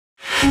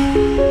So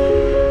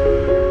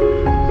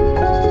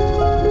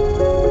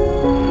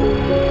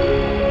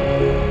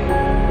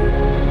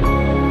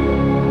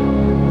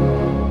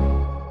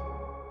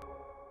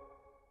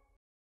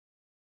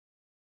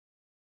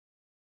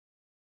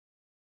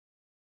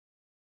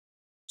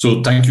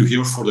thank you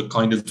here for the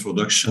kind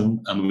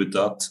introduction. And with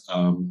that,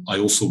 I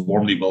also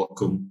warmly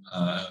welcome,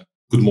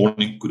 good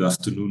morning, good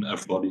afternoon,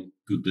 everybody,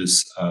 to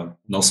this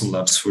Nelson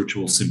Labs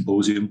virtual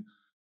symposium.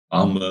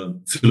 I'm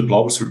Philip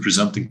Lauwers,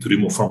 representing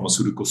Terumo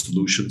Pharmaceutical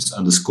Solutions,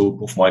 and the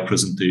scope of my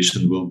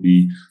presentation will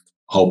be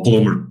how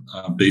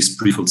polymer-based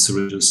pre-filled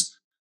syringes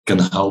can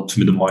help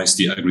minimize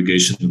the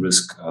aggregation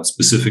risk,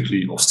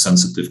 specifically of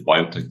sensitive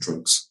biotech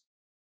drugs.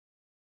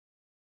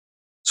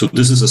 So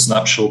this is a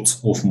snapshot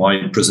of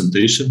my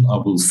presentation. I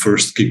will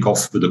first kick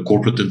off with a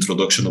corporate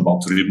introduction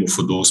about Terumo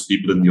for those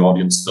people in the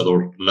audience that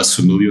are less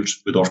familiar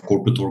with our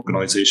corporate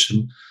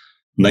organization.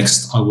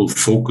 Next, I will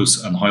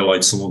focus and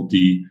highlight some of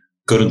the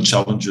current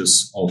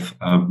challenges of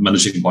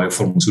managing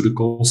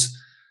biopharmaceuticals.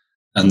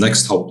 And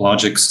next, how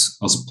PLAJEX,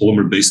 as a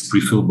polymer-based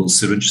pre-fillable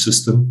syringe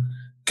system,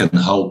 can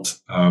help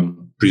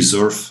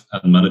preserve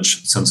and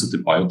manage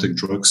sensitive biotech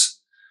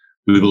drugs.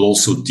 We will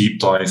also deep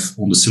dive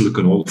on the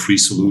silicone oil-free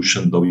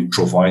solution that we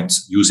provide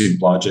using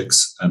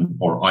PLAJEX and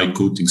our eye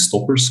coating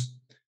stoppers,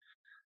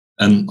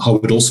 and how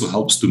it also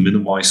helps to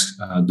minimize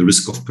the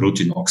risk of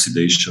protein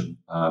oxidation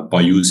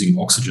by using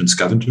oxygen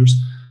scavengers,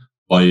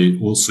 by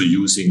also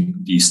using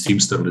the steam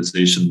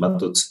sterilization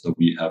methods that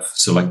we have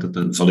selected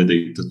and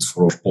validated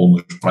for our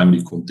polymer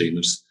primary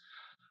containers.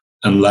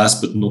 And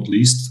last but not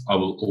least, I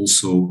will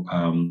also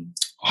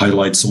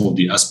highlight some of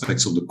the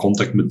aspects of the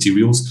contact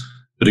materials,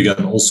 but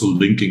again, also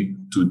linking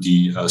to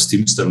the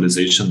steam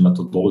sterilization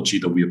methodology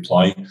that we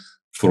apply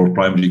for our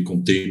primary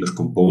container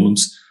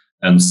components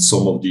and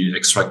some of the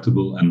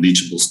extractable and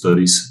leachable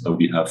studies that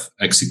we have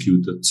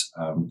executed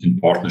in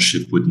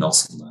partnership with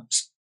Nelson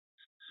Labs.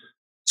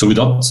 So with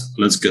that,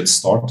 let's get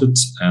started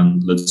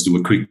and let's do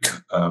a quick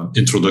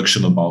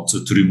introduction about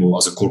Terumo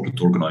as a corporate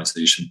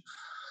organization.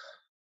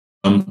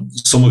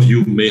 Some of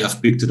you may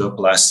have picked it up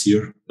last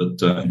year,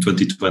 but in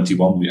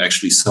 2021, we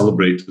actually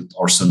celebrated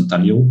our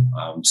centennial.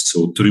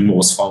 So Terumo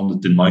was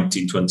founded in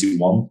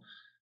 1921.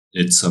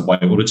 It's by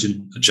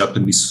origin a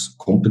Japanese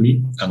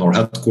company, and our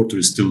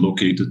headquarters is still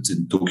located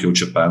in Tokyo,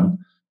 Japan.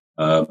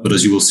 But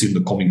as you will see in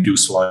the coming few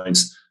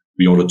slides,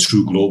 we are a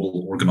true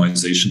global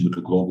organization with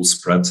a global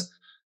spread.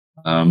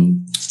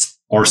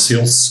 Our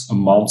sales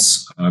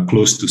amounts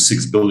close to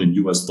 $6 billion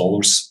US,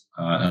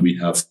 and we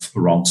have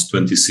around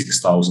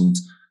 26,000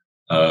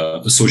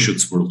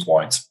 associates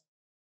worldwide.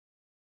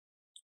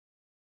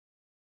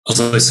 As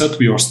I said,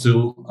 we are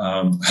still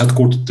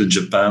headquartered in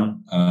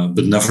Japan,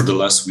 but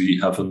nevertheless, we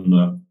have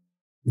a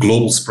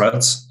global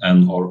spread,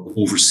 and our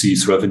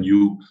overseas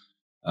revenue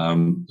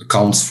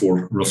accounts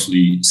for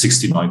roughly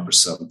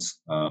 69%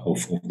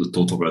 of the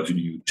total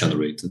revenue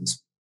generated.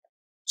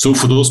 So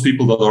for those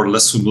people that are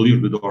less familiar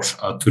with our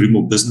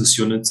Terumo business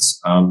units,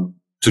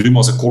 Terumo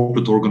as a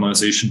corporate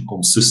organization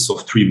consists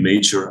of three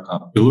major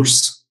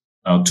pillars.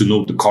 To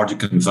note the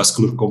cardiac and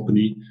vascular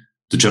company,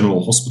 the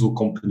general hospital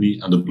company,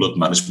 and the blood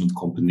management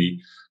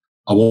company.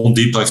 I won't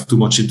deep dive too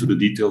much into the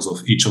details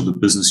of each of the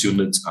business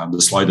units.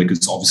 The slide deck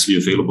is obviously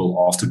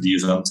available after the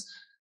event,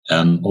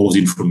 and all of the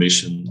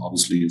information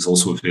obviously is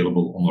also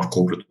available on our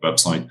corporate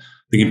website.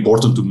 I think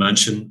important to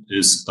mention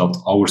is that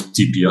our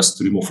TPS,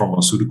 Terumo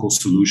Pharmaceutical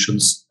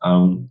Solutions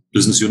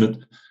business unit,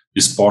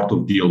 is part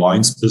of the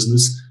Alliance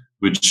business,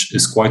 which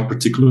is quite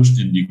particular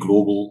in the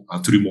global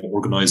Terumo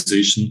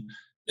organization,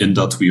 in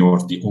that we are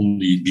the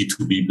only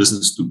B2B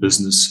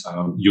business-to-business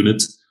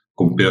unit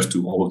compared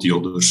to all of the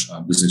other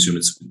business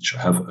units which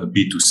have a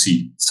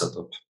B2C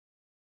setup.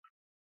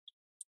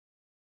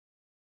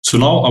 So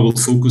now I will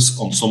focus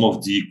on some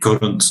of the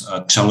current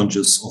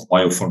challenges of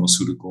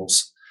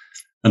biopharmaceuticals.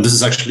 And this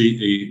is actually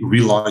a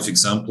real-life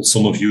example.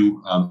 Some of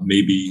you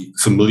may be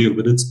familiar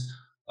with it.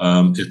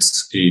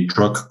 It's a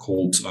drug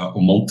called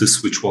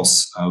Omontis, which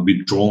was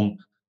withdrawn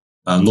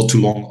not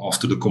too long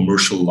after the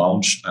commercial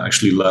launch,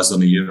 actually less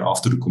than a year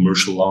after the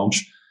commercial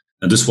launch.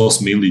 And this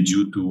was mainly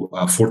due to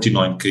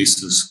 49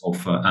 cases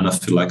of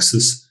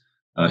anaphylaxis,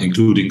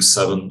 including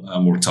 7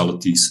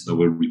 mortalities that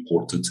were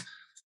reported.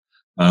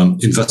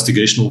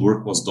 Investigational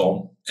work was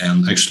done,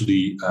 and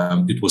actually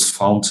it was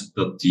found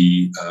that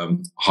the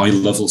high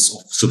levels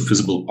of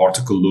subvisible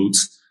particle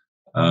loads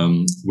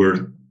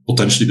were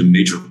potentially the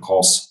major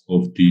cause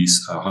of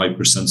these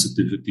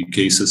hypersensitivity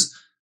cases,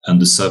 and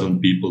the 7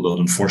 people that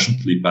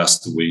unfortunately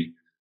passed away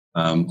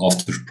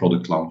after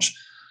product launch.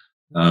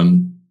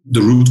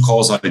 The root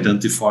cause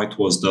identified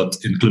was that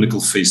in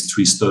clinical phase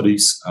 3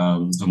 studies,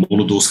 a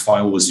monodose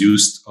vial was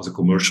used as a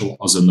commercial,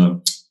 as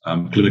a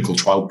clinical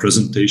trial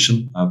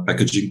presentation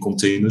packaging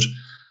container.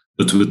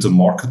 But with the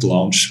market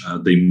launch,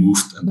 they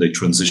moved and they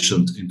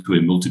transitioned into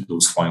a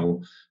multi-dose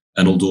vial.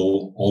 And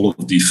although all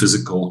of the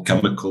physical,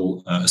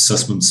 chemical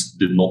assessments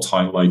did not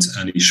highlight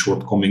any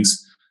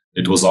shortcomings,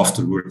 it was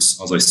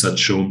afterwards, as I said,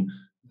 shown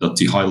that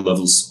the high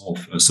levels of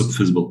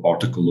subvisible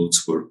particle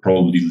loads were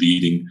probably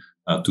leading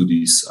to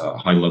these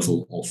high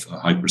level of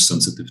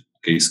hypersensitive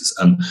cases.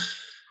 And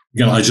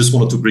again, I just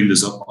wanted to bring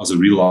this up as a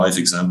real life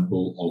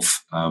example of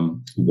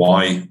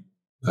why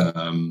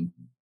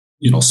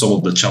some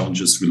of the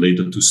challenges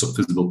related to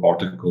subvisible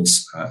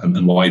particles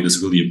and why it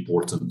is really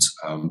important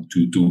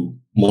to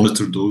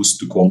monitor those,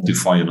 to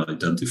quantify and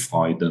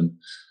identify them,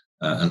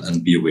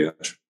 and be aware.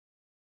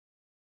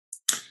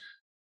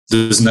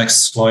 This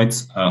next slide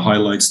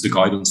highlights the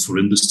guidance for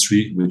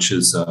industry, which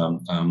is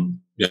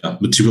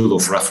material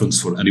of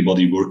reference for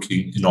anybody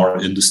working in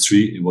our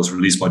industry. It was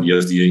released by the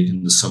FDA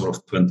in the summer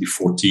of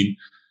 2014,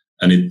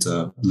 and it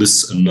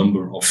lists a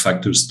number of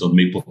factors that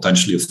may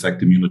potentially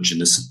affect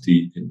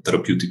immunogenicity in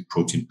therapeutic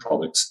protein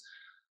products.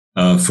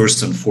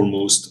 First and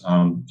foremost,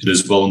 it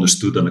is well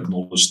understood and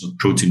acknowledged that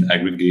protein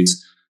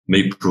aggregates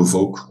may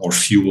provoke or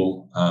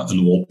fuel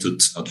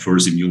unwanted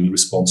adverse immune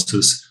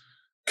responses.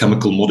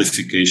 Chemical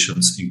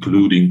modifications,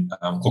 including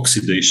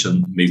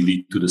oxidation, may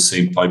lead to the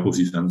same type of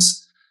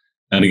events.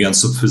 And again,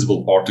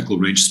 subvisible particle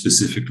range,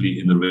 specifically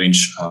in the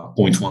range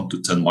 0.1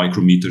 to 10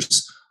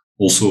 micrometers,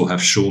 also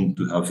have shown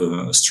to have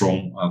a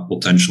strong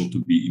potential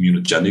to be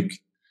immunogenic.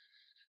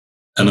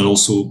 And then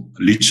also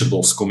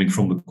leachables coming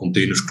from the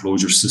container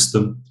closure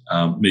system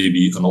may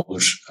be another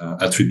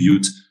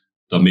attribute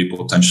that may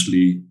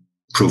potentially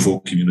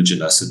provoke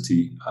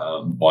immunogenicity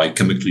by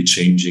chemically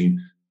changing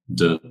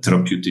the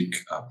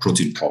therapeutic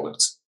protein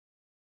products.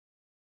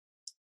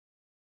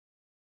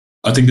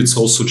 I think it's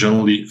also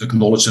generally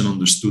acknowledged and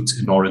understood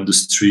in our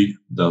industry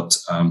that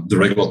the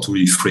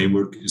regulatory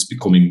framework is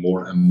becoming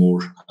more and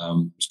more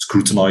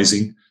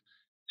scrutinizing.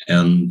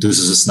 And this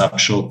is a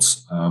snapshot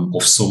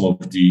of some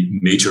of the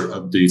major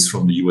updates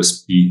from the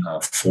USP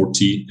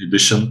 40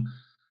 edition.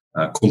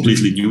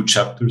 Completely new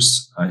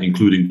chapters,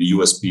 including the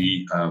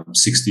USP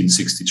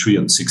 1663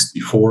 and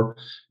 64,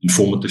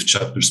 informative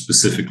chapters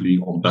specifically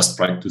on best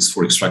practice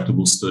for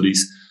extractable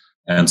studies,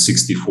 and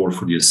 64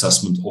 for the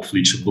assessment of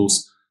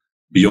leachables.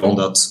 Beyond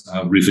that,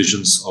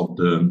 revisions of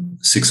the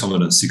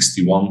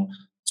 661,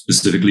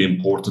 specifically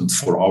important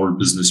for our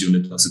business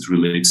unit as it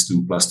relates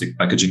to plastic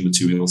packaging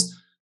materials,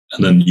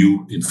 and then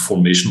new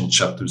informational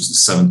chapters, the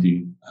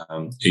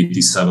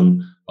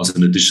 1787 as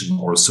an addition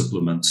or a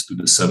supplement to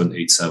the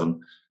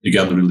 787,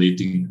 again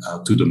relating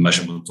to the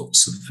measurement of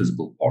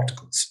subvisible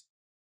particles.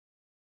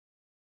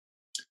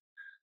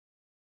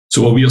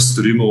 So what we as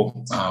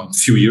Terumo a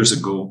few years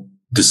ago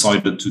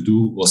decided to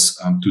do was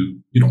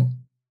to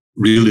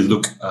really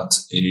look at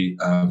a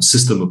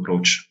system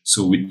approach.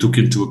 So we took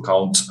into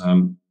account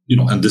and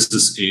this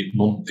is a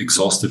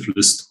non-exhaustive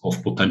list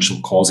of potential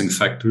causing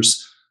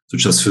factors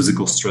such as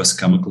physical stress,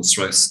 chemical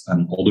stress,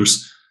 and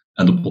others,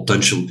 and the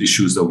potential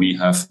issues that we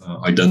have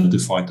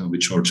identified and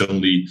which are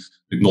generally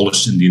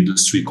acknowledged in the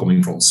industry,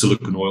 coming from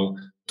silicon oil,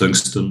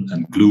 tungsten,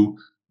 and glue,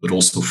 but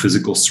also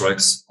physical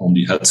stress on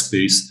the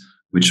headspace,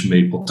 which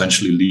may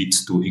potentially lead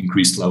to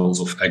increased levels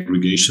of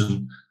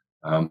aggregation,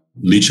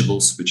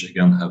 leachables, which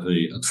again have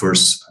an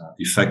adverse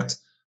effect,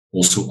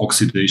 also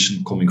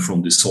oxidation coming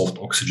from dissolved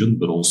oxygen,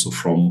 but also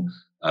from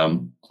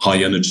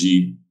high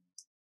energy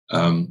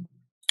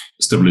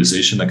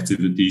sterilization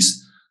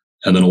activities,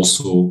 and then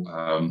also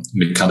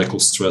mechanical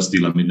stress,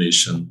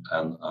 delamination,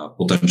 and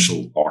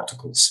potential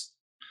particles.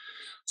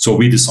 So what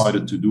we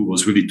decided to do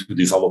was really to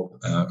develop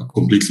a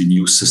completely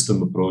new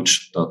system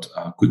approach that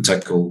could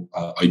tackle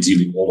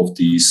ideally all of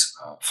these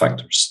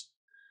factors.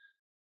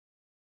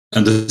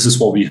 And this is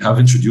what we have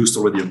introduced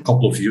already a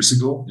couple of years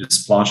ago.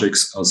 It's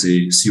PLAJEX as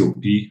a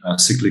COP,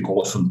 cyclic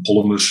olefin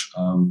polymer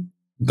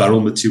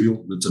barrel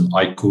material with an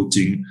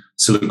eye-coating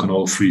silicon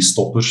oil-free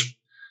stopper.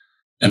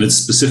 And it's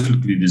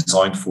specifically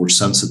designed for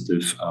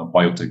sensitive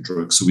biotech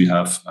drugs. So we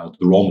have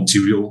the raw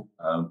material,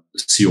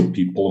 the COP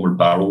polymer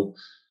barrel,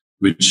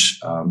 which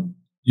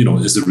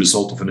is the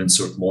result of an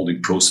insert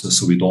molding process.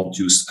 So we don't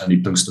use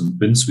any tungsten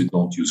pins, we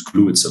don't use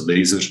glue. It's a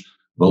laser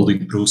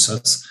welding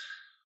process.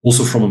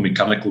 Also, from a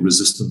mechanical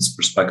resistance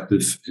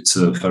perspective, it's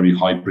a very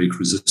high break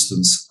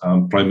resistance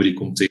primary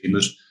container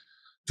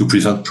to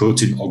prevent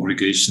protein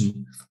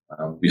aggregation.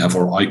 We have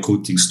our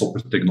eye-coating stopper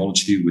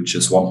technology, which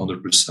is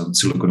 100%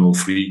 silicon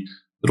oil-free,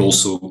 but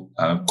also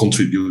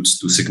contributes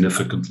to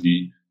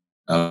significantly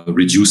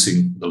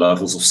reducing the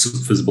levels of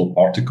subvisible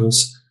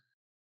particles.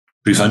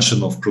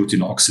 Prevention of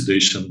protein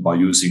oxidation by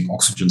using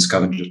oxygen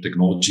scavenger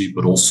technology,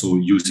 but also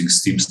using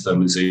steam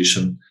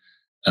sterilization.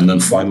 And then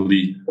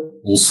finally,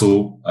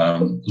 also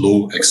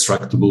low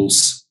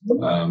extractables,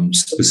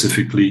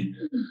 specifically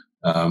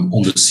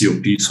on the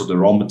COP, so the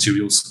raw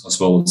materials, as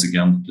well as,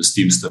 again, the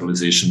steam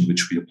sterilization,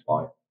 which we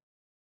apply.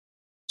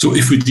 So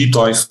if we deep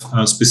dive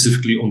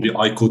specifically on the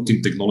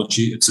eye-coating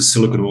technology, it's a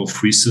silicon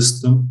oil-free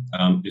system.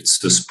 It's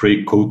the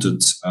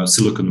spray-coated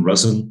silicon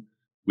resin,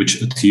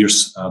 which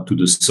adheres to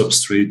the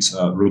substrate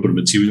rubber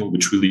material,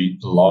 which really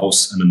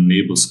allows and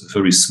enables a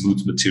very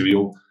smooth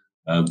material,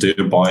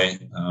 thereby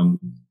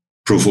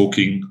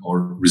provoking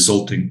or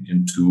resulting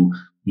into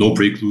no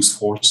break-loose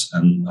force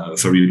and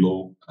very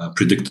low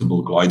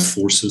predictable glide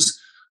forces,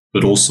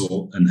 but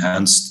also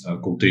enhanced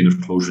container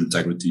closure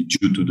integrity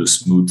due to the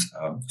smooth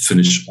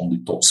finish on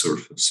the top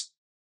surface.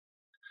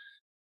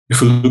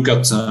 If we look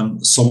at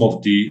some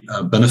of the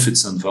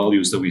benefits and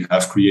values that we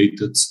have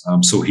created,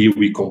 so here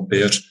we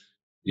compare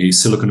a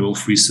silicon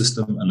oil-free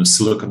system and a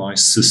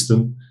siliconized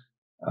system,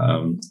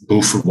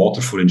 both for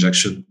water for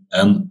injection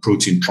and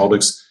protein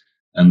products.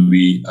 And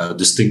we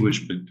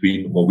distinguish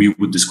between what we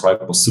would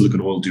describe as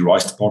silicon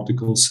oil-derived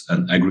particles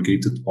and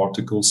aggregated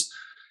particles.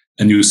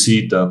 And you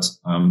see that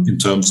in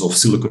terms of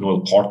silicon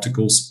oil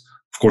particles,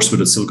 of course,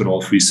 with a silicon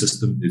oil-free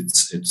system,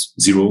 it's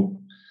zero.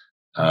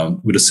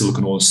 With a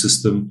silicon oil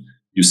system,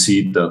 you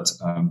see that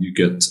you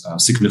get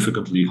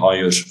significantly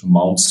higher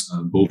amounts,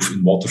 both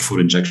in water for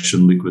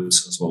injection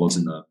liquids as well as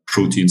in a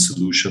protein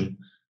solution,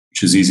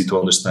 which is easy to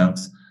understand.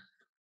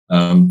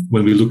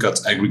 When we look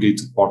at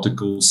aggregated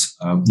particles,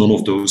 none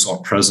of those are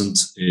present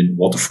in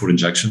water for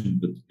injection,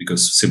 but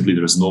because simply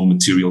there is no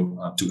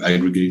material to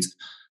aggregate.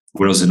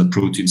 Whereas in a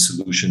protein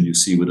solution, you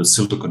see with a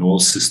silicon oil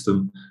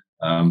system,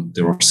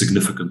 there are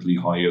significantly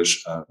higher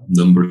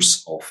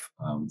numbers of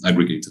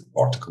aggregated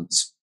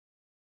particles.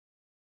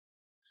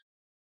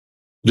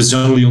 It is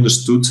generally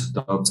understood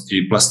that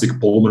a plastic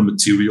polymer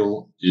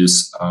material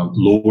is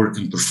lower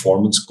in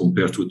performance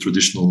compared to a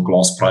traditional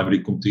glass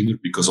primary container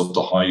because of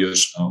the higher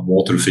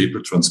water vapor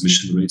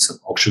transmission rates and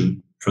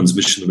oxygen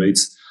transmission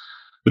rates.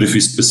 But if we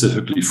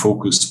specifically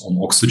focus on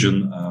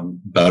oxygen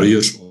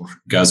barrier or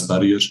gas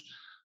barrier,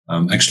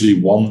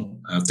 actually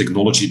one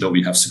technology that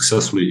we have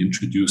successfully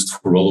introduced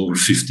for well over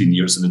 15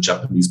 years in the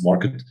Japanese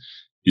market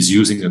is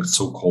using a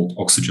so-called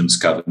oxygen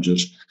scavenger.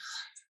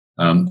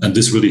 And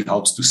this really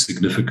helps to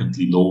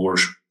significantly lower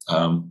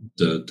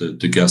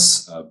the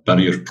gas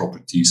barrier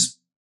properties.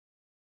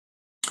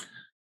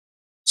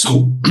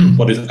 So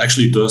what it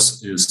actually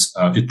does is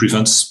it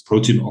prevents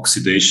protein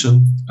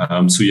oxidation.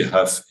 So you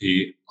have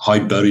a high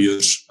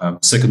barrier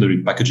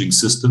secondary packaging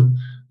system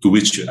to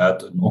which you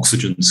add an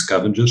oxygen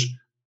scavenger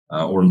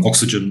or an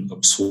oxygen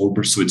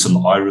absorber. So it's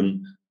an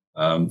iron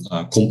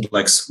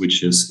complex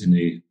which is in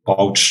a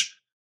pouch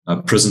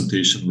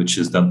presentation, which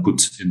is then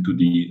put into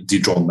the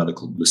de-drawn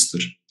medical blister.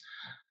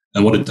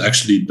 And what it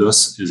actually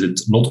does is it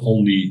not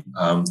only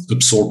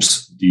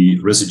absorbs the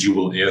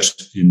residual air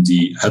in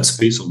the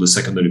headspace of the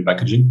secondary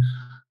packaging,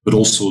 but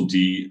also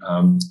the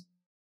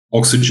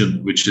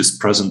oxygen which is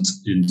present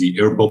in the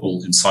air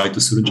bubble inside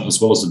the syringe, as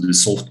well as the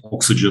dissolved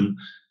oxygen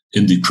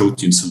in the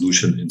protein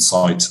solution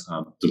inside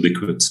the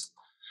liquid.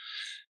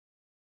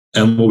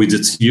 And what we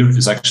did here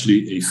is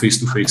actually a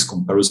face-to-face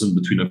comparison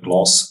between a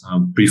glass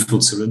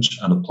pre-filled syringe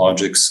and a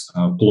PLAJEX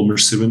polymer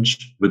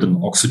syringe with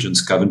an oxygen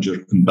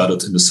scavenger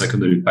embedded in the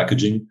secondary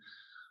packaging.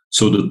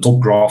 So the top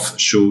graph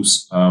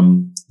shows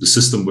the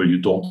system where you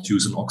don't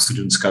use an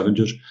oxygen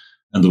scavenger,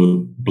 and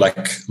the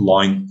black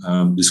line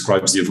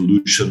describes the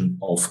evolution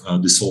of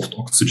dissolved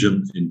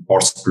oxygen in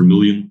parts per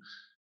million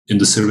in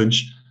the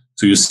syringe.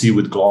 So you see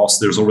with glass,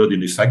 there's already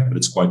an effect, but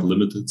it's quite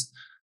limited.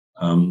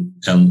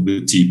 And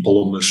with the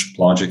polymer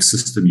PLAJEX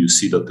system, you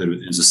see that there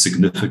is a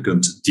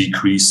significant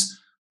decrease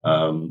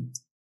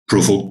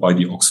provoked by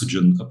the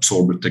oxygen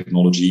absorber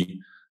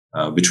technology,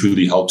 which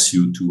really helps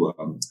you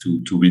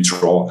to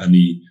withdraw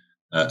any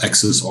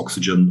excess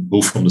oxygen,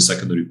 both from the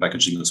secondary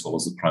packaging as well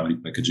as the primary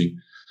packaging.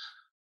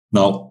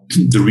 Now,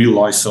 the real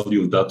life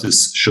value of that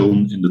is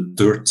shown in the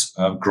third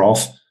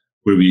graph,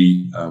 where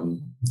we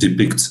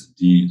depict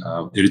the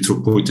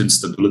erythropoietin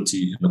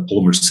stability in the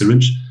polymer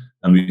syringe.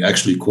 And we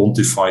actually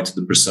quantified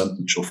the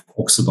percentage of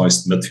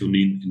oxidized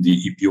methionine in the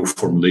EPO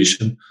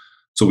formulation.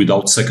 So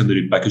without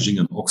secondary packaging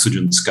and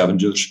oxygen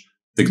scavengers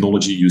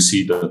technology, you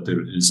see that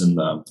there is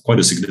quite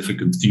a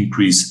significant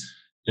increase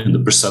in the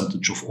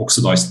percentage of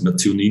oxidized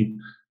methionine.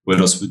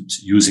 Whereas with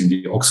using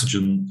the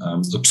oxygen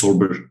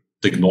absorber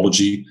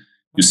technology,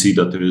 you see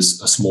that there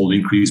is a small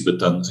increase,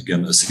 but then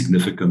again, a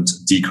significant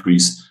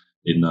decrease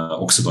in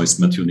oxidized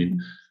methionine,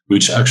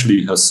 which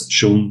actually has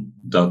shown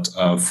that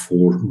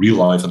for real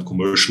life and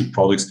commercial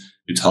products,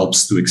 it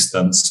helps to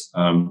extend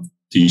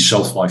the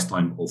shelf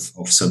lifetime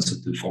of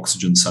sensitive,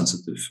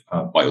 oxygen-sensitive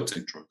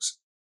biotech drugs.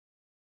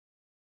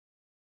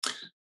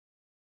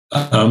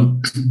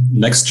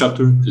 Next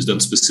chapter is then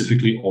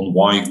specifically on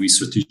why we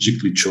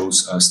strategically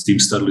chose steam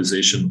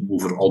sterilization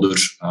over other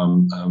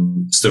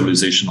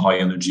sterilization,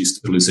 high-energy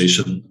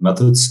sterilization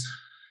methods.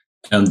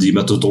 And the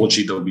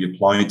methodology that we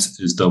applied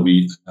is that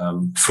we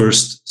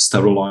first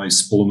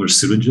sterilize polymer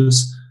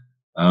syringes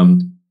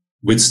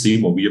with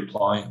steam, what we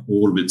apply,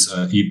 or with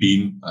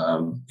e-beam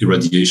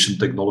irradiation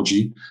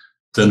technology.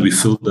 Then we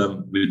fill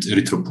them with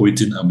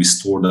erythropoietin and we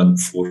store them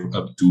for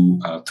up to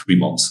 3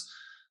 months.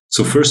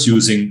 So first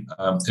using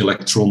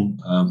electron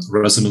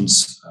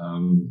resonance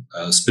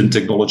spin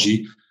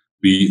technology,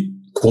 we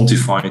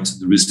quantified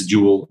the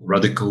residual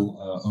radical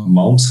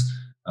amount.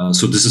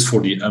 So this is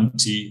for the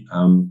empty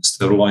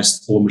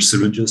sterilized polymer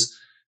syringes.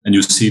 And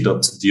you see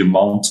that the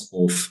amount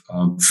of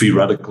free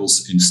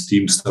radicals in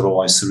steam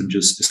sterilized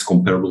syringes is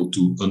comparable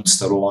to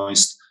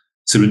unsterilized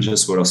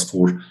syringes, whereas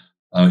for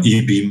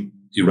e-beam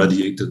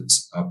irradiated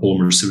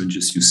polymer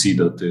syringes, you see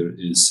that there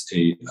is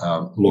a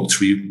log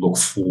 3, log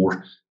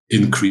 4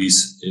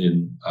 increase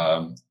in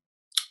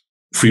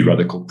free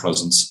radical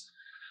presence.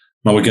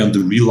 Now, again, the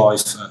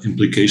real-life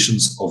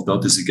implications of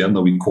that is, again,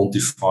 that we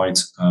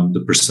quantified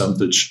the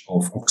percentage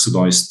of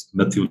oxidized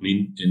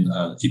methionine in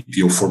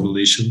EPO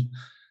formulation.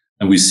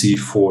 And we see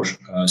for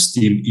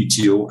steam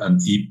ETO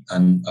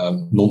and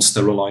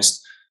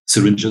non-sterilized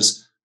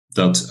syringes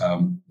that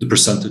the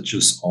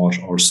percentages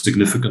are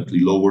significantly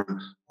lower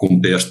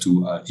compared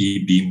to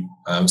E-beam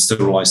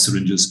sterilized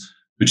syringes,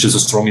 which is a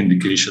strong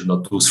indication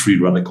that those free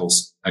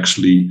radicals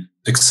actually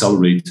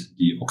accelerate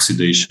the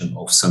oxidation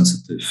of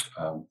sensitive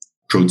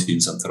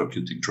proteins and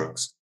therapeutic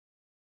drugs.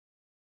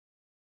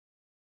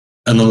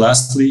 And then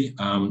lastly,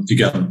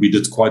 again, we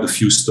did quite a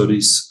few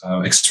studies,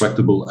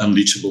 extractable and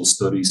leachable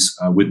studies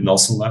with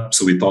Nelson Lab.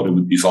 So we thought it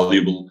would be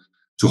valuable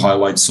to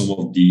highlight some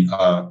of the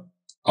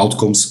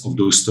outcomes of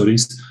those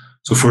studies.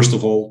 So first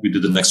of all, we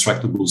did an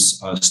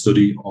extractables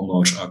study on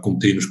our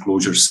container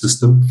closure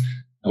system.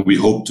 And we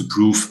hope to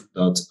prove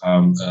that,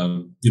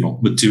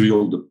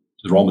 material,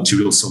 the raw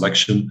material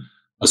selection,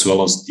 as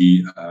well as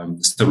the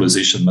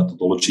sterilization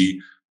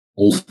methodology,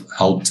 all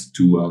helped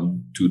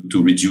to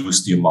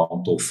reduce the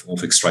amount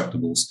of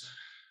extractables.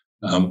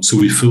 So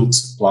we filled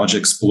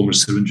PLAJEX polymer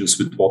syringes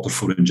with water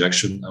for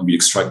injection, and we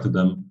extracted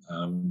them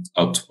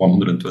at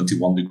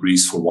 121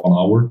 degrees for 1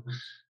 hour.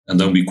 And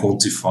then we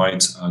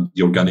quantified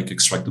the organic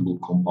extractable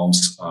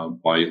compounds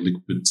by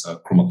liquid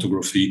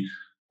chromatography,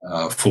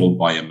 followed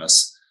by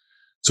MS.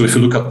 So if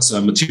you look at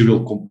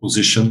material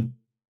composition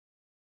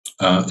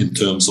in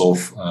terms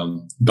of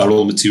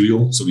barrel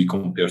material, so we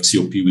compared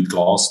COP with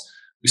glass,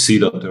 we see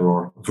that there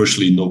are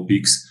virtually no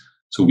peaks.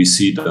 So we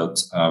see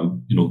that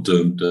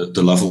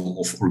the level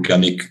of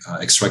organic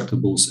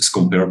extractables is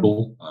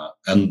comparable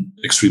and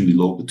extremely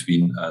low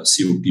between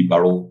COP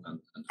barrel and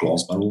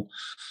glass barrel.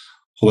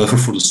 However,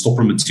 for the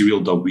stopper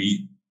material that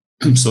we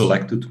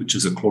selected, which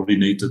is a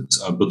chlorinated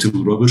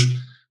butyl rubber,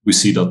 we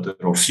see that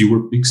there are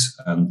fewer peaks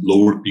and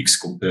lower peaks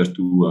compared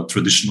to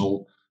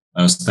traditional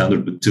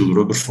standard butyl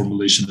rubber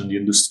formulation in the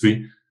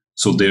industry.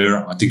 So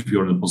there, I think we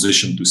are in a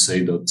position to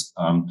say that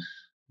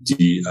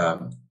the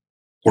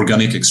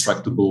organic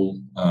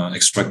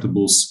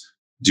extractables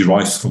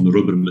derived from the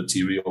rubber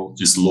material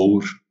is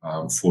lower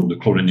for the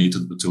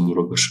chlorinated butyl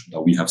rubber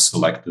that we have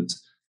selected.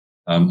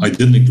 I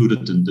didn't include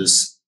it in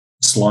this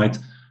slide,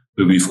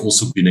 but we've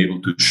also been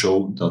able to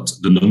show that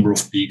the number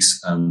of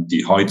peaks and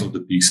the height of the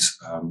peaks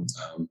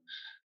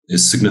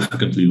is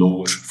significantly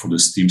lower for the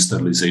steam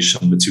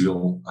sterilization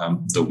material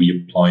that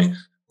we apply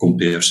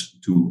compared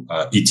to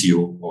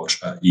ETO or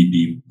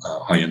E-beam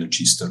high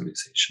energy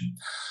sterilization.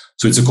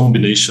 So it's a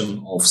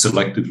combination of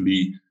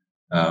selectively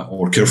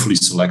or carefully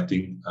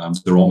selecting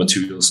the raw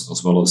materials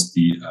as well as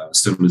the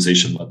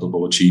sterilization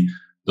methodology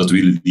that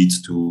really lead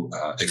to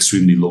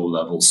extremely low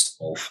levels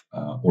of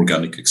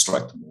organic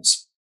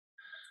extractables.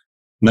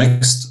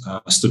 Next,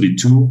 study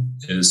 2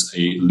 is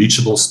a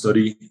leachable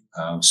study.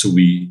 So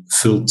we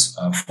filled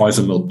 5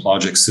 ml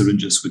PLAJEX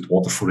syringes with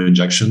water for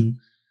injection,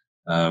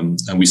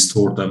 and we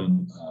stored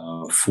them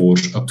for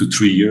up to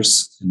 3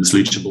 years in this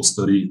leachable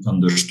study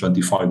under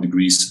 25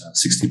 degrees,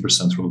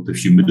 60% relative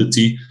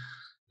humidity.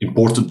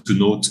 Important to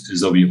note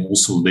is that we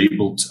also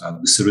labeled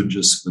the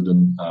syringes with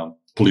a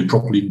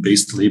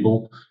polypropylene-based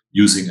label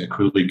using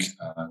acrylic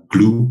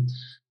glue.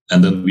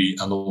 And then we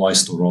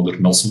analyzed, or rather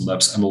Nelson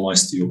Labs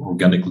analyzed the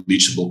organic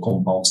leachable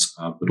compounds,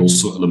 but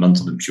also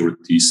elemental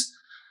impurities.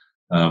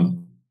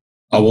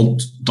 I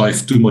won't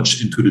dive too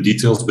much into the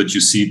details, but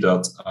you see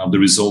that the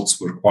results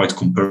were quite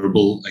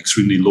comparable,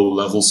 extremely low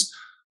levels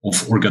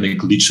of organic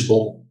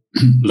leachable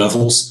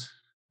levels,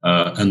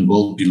 and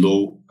well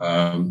below,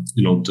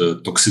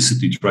 the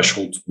toxicity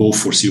threshold, both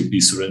for COP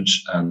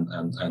syringe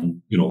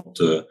and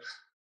the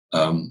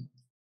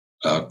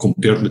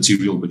compared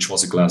material, which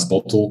was a glass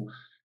bottle.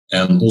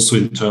 And also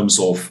in terms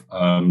of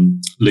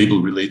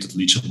label-related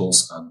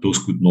leachables, those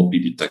could not be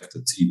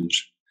detected either.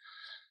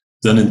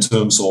 Then in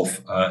terms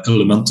of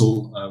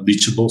elemental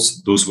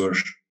leachables, those were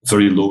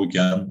very low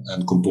again,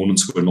 and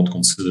components were not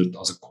considered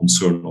as a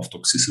concern of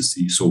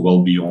toxicity, so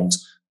well beyond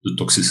the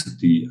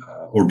toxicity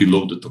or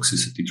below the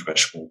toxicity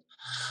threshold.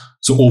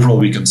 So overall,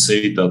 we can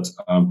say that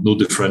no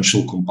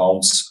differential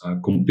compounds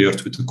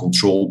compared with the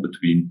control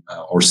between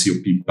our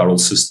COP barrel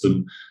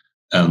system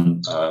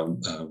and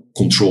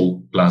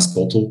control glass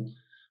bottle.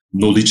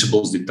 No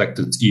leachables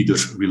detected either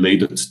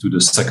related to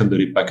the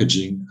secondary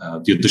packaging,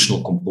 the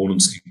additional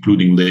components,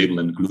 including label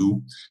and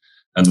glue,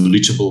 and the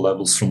leachable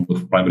levels from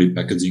the primary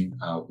packaging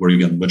were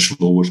again much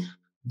lower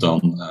than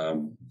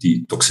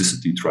the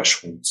toxicity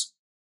thresholds.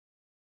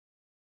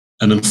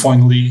 And then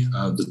finally,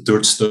 the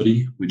third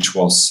study, which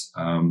was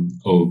a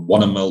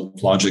 1 ml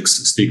PLAJEX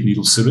stake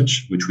needle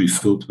syringe, which we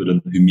filled with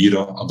an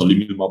Humira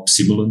adalimumab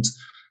simulant,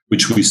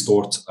 which we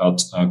stored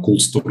at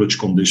cold storage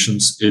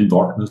conditions in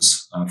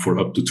darkness for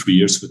up to 3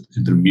 years with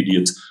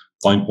intermediate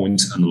time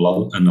point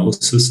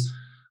analysis.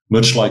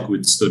 Much like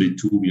with study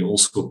 2, we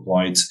also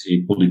applied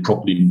a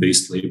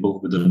polypropylene-based label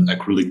with an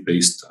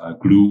acrylic-based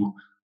glue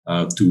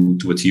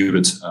to adhere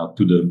it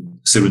to the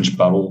syringe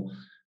barrel.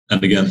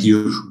 And again,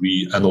 here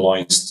we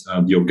analyzed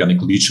the organic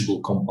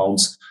leachable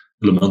compounds,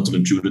 elemental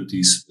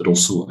impurities, but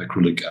also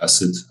acrylic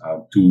acid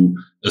to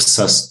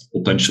assess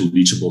potential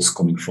leachables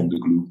coming from the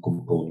glue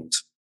component.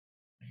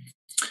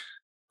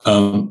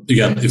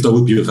 Again, if that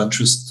would be of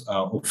interest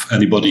of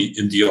anybody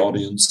in the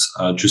audience,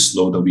 just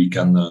know that we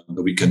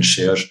can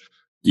share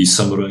the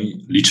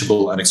summary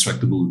leachable and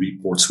extractable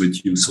reports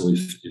with you. So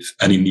if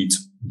any need,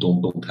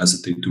 don't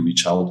hesitate to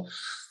reach out.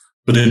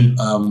 But in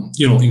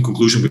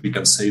conclusion, we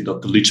can say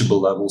that the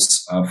leachable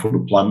levels for the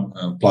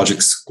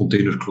PLAJEX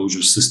container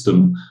closure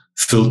system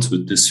filled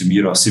with this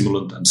Humira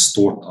simulant and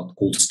stored at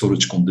cold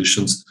storage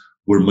conditions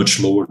were much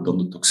lower than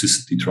the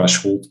toxicity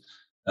threshold,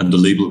 and the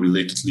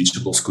label-related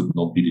leachables could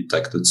not be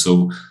detected.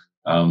 So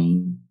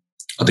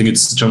I think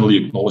it's generally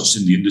acknowledged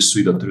in the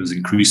industry that there is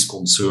increased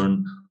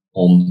concern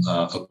on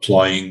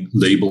applying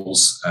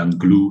labels and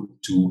glue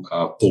to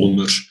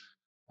polymer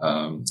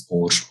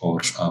or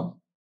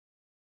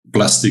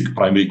plastic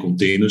primary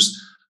containers.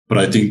 But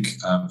I think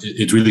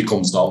it really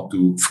comes down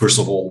to, first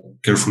of all,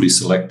 carefully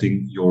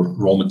selecting your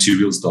raw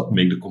materials that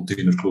make the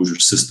container closure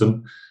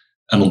system.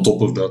 And on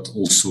top of that,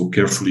 also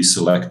carefully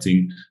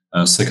selecting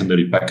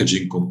secondary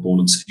packaging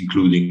components,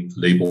 including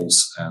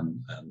labels and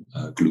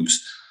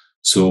glues.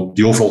 So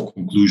the overall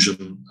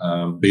conclusion,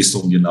 based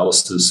on the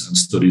analysis and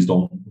studies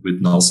done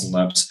with Nelson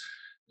Labs,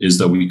 is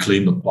that we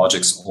claim that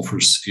PLAJEX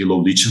offers a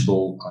low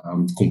leachable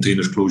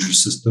container closure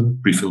system,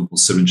 pre-fillable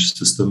syringe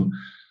system,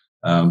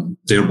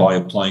 thereby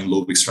applying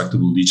low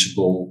extractable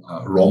leachable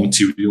raw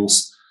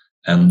materials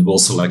and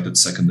well-selected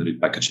secondary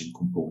packaging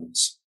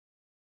components.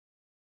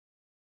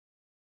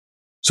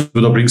 So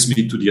that brings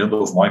me to the end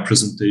of my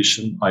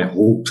presentation. I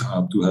hope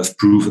to have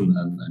proven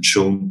and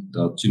shown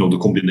that, the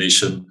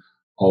combination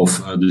of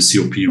the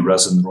COP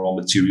resin raw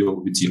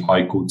material with the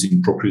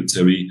high-coating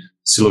proprietary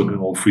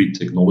silicone-free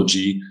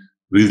technology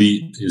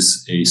really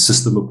is a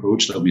system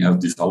approach that we have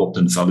developed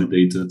and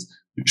validated,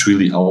 which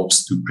really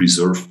helps to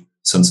preserve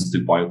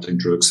sensitive biotech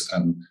drugs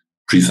and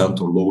prevent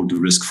or lower the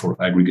risk for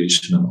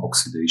aggregation and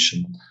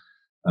oxidation.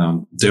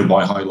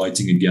 Thereby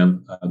highlighting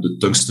again the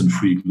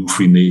tungsten-free,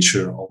 glue-free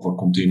nature of our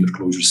container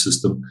closure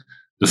system,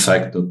 the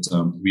fact that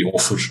we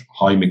offer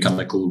high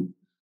mechanical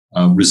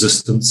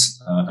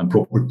resistance and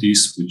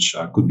properties, which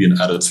could be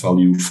an added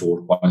value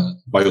for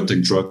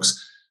biotech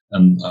drugs,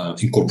 and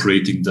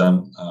incorporating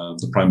them,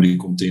 the primary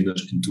container,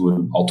 into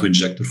an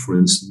auto-injector, for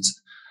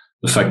instance.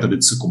 The fact that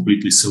it's a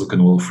completely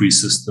silicon oil-free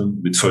system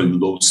with very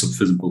low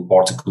subvisible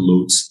particle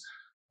loads.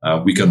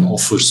 We can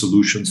offer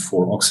solutions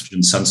for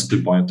oxygen-sensitive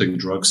biotech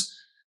drugs.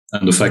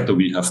 And the fact that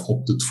we have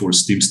opted for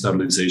steam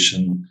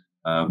sterilization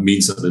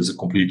means that it's a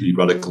completely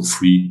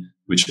radical-free,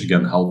 which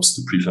again helps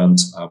to prevent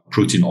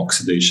protein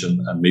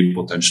oxidation and may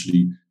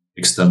potentially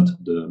extend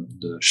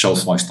the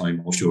shelf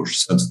lifetime of your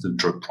sensitive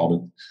drug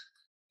product.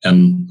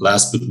 And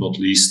last but not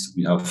least,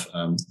 we have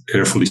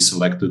carefully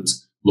selected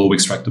low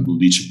extractable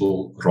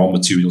leachable raw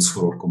materials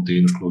for our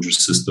container closure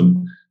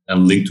system,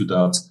 and linked to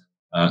that,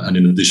 and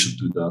in addition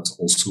to that,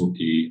 also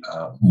a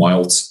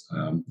mild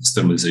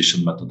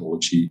sterilization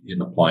methodology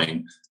in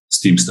applying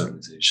steam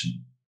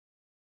sterilization.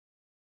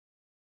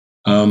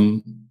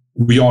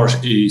 We are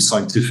a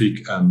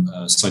scientific and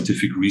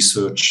scientific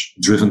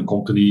research-driven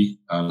company,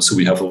 so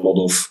we have a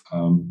lot of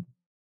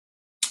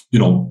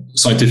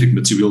scientific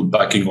material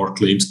backing our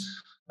claims.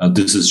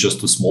 This is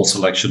just a small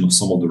selection of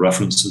some of the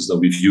references that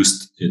we've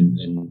used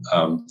in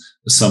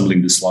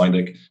assembling the slide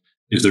deck.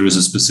 If there is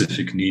a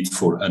specific need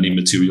for any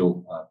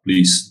material,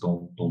 please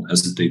don't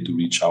hesitate to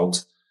reach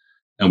out.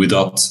 And with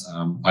that,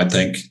 I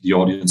thank the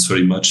audience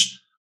very much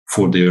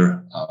for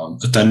their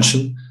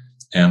attention,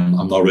 and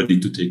I'm now ready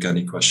to take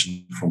any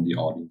question from the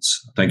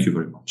audience. Thank you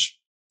very much.